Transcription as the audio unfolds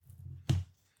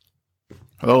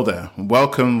Hello there, and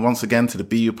welcome once again to the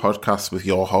BU podcast with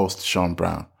your host, Sean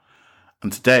Brown.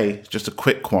 And today, just a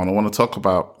quick one. I want to talk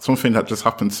about something that just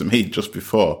happened to me just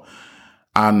before.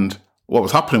 And what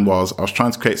was happening was I was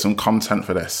trying to create some content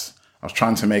for this. I was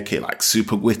trying to make it like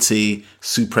super witty,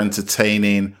 super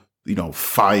entertaining,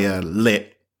 fire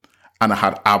lit. And I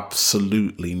had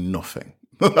absolutely nothing.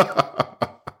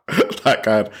 Like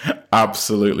I had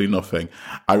absolutely nothing.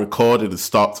 I recorded and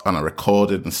stopped, and I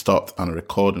recorded and stopped, and I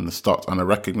recorded and stopped, and I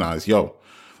recognized, you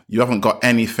haven't got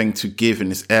anything to give in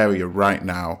this area right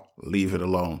now. Leave it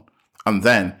alone. And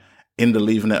then in the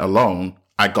leaving it alone,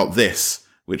 I got this,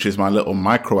 which is my little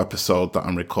micro episode that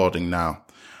I'm recording now.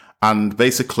 And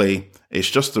basically,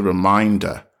 it's just a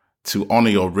reminder to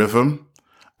honor your rhythm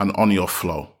and honor your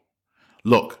flow.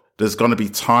 Look, there's going to be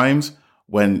times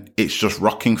when it's just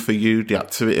rocking for you. The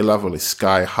activity level is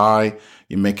sky high.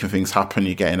 You're making things happen.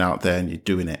 You're getting out there and you're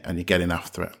doing it and you're getting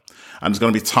after it. And there's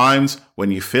going to be times when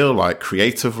you feel like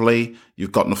creatively,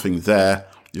 you've got nothing there.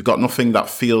 You've got nothing that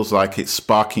feels like it's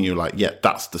sparking you like, yeah,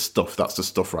 that's the stuff. That's the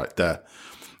stuff right there.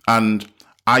 And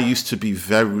I used to be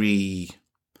very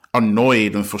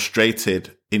annoyed and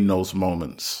frustrated in those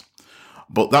moments.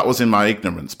 But that was in my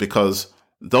ignorance, because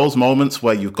those moments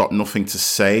where you've got nothing to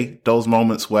say, those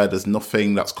moments where there's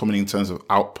nothing that's coming in terms of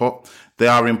output, they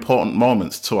are important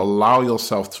moments to allow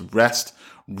yourself to rest,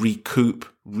 recoup,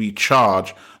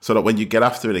 recharge, so that when you get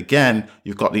after it again,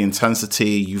 you've got the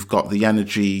intensity, you've got the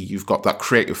energy, you've got that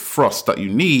creative thrust that you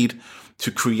need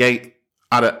to create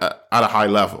at a high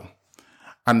level.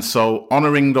 And so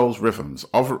honoring those rhythms,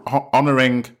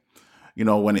 honoring,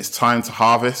 when it's time to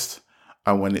harvest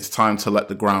and when it's time to let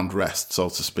the ground rest, so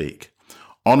to speak.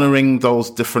 Honoring those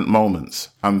different moments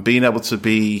and being able to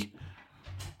be,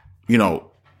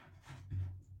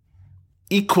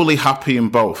 equally happy in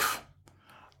both,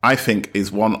 I think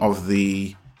is one of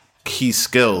the key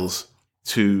skills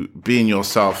to being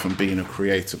yourself and being a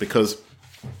creator. Because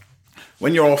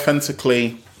when you're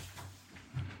authentically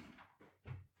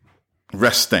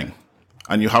resting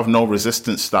and you have no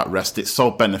resistance to that rest, it's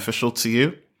so beneficial to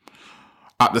you.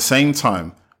 At the same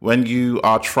time, when you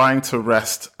are trying to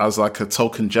rest as like a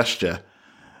token gesture,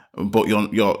 but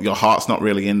your heart's not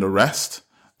really in the rest,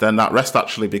 then that rest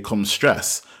actually becomes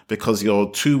stress, because you're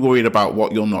too worried about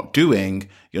what you're not doing.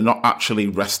 You're not actually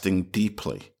resting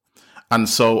deeply. And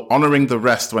so honoring the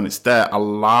rest when it's there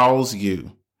allows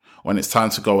you, when it's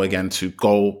time to go again, to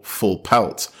go full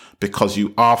pelt, because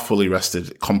you are fully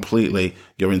rested completely.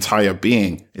 Your entire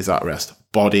being is at rest.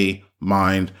 Body,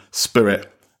 mind,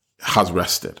 spirit has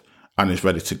rested and is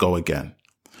ready to go again.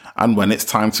 And when it's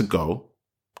time to go,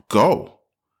 go.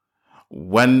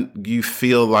 When you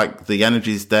feel like the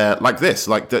energy is there, like this,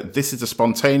 this is a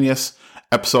spontaneous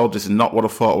episode. This is not what I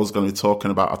thought I was going to be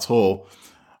talking about at all.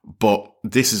 But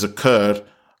this has occurred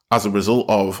as a result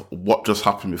of what just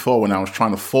happened before, when I was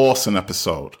trying to force an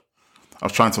episode. I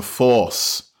was trying to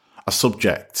force a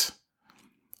subject,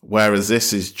 whereas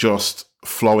this is just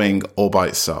flowing all by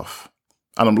itself.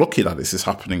 And I'm lucky that this is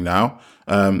happening now.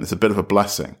 It's a bit of a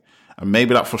blessing. And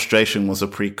maybe that frustration was a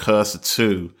precursor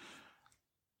to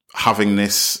having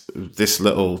this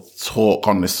little talk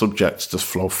on this subject just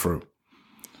flow through.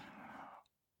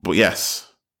 But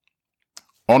yes,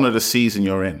 honor the season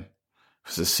you're in.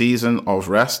 If it's a season of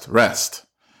rest. If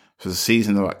it's a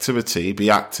season of activity, be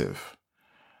active.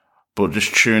 But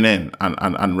just tune in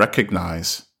and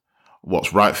recognize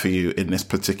what's right for you in this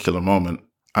particular moment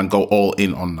and go all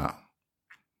in on that.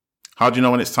 How do you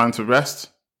know when it's time to rest?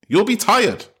 You'll be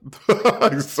tired.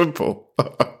 It's simple.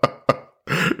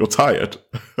 You're tired.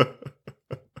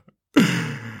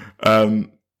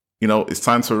 It's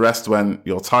time to rest when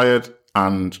you're tired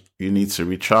and you need to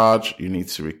recharge, you need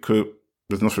to recoup.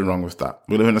 There's nothing wrong with that.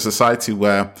 We live in a society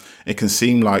where it can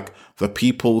seem like the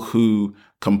people who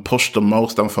can push the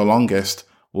most and for longest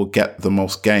will get the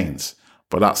most gains,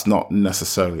 but that's not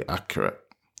necessarily accurate.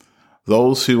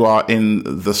 Those who are in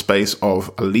the space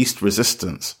of least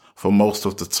resistance for most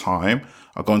of the time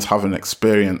are going to have an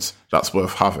experience that's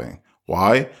worth having.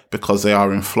 Why? Because they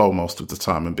are in flow most of the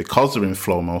time. And because they're in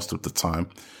flow most of the time,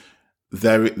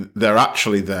 there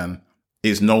actually then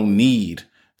is no need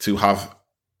to have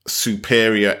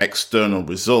superior external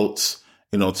results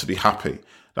in order to be happy.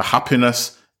 The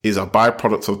happiness is a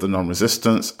byproduct of the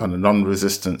non-resistance, and the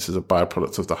non-resistance is a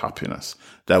byproduct of the happiness.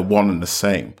 They're one and the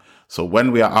same. So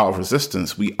when we are out of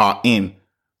resistance, we are in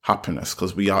happiness,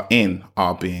 because we are in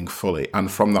our being fully. And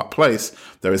from that place,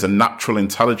 there is a natural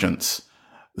intelligence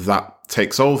that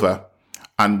takes over.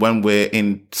 And when we're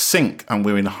in sync and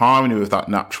we're in harmony with that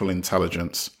natural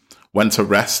intelligence, when to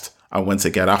rest and when to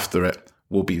get after it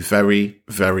will be very,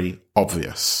 very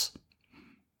obvious.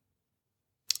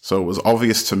 So it was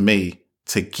obvious to me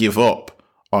to give up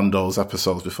on those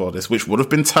episodes before this, which would have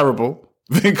been terrible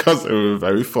because they were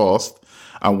very forced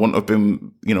and wouldn't have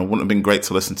been great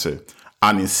to listen to.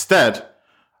 And instead,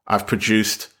 I've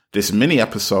produced this mini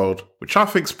episode, which I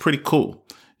think is pretty cool.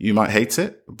 You might hate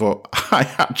it, but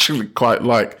I actually quite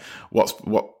like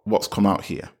what's come out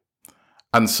here.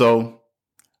 And so,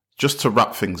 just to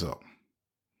wrap things up,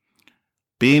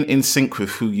 being in sync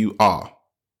with who you are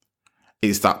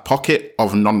is that pocket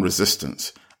of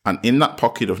non-resistance. And in that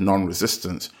pocket of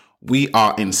non-resistance, we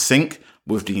are in sync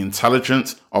with the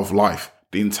intelligence of life,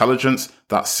 the intelligence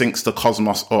that syncs the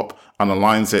cosmos up and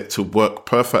aligns it to work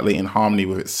perfectly in harmony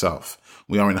with itself.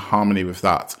 We are in harmony with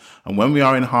that. And when we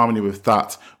are in harmony with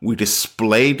that, we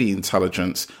display the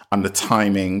intelligence and the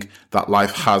timing that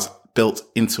life has built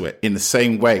into it, in the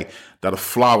same way that a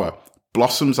flower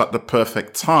blossoms at the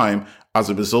perfect time as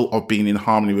a result of being in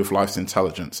harmony with life's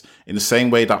intelligence, in the same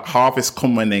way that harvests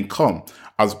come when they come,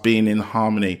 as being in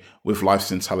harmony with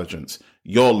life's intelligence.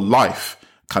 Your life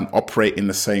can operate in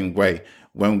the same way.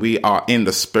 When we are in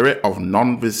the spirit of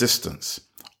non-resistance,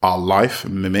 our life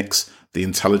mimics the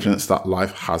intelligence that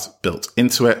life has built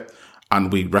into it,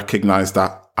 and we recognize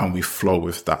that and we flow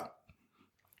with that.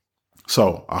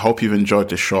 So I hope you've enjoyed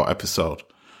this short episode.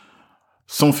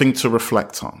 Something to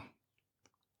reflect on.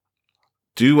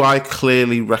 Do I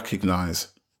clearly recognize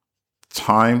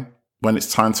time when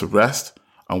it's time to rest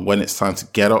and when it's time to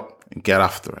get up and get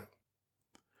after it?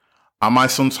 Am I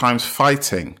sometimes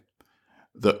fighting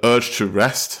the urge to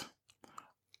rest?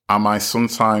 Am I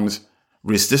sometimes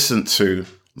resistant to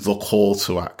the call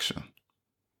to action?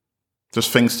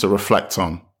 Just things to reflect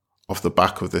on off the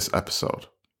back of this episode.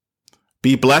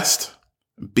 Be blessed,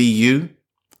 be you,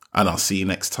 and I'll see you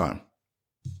next time.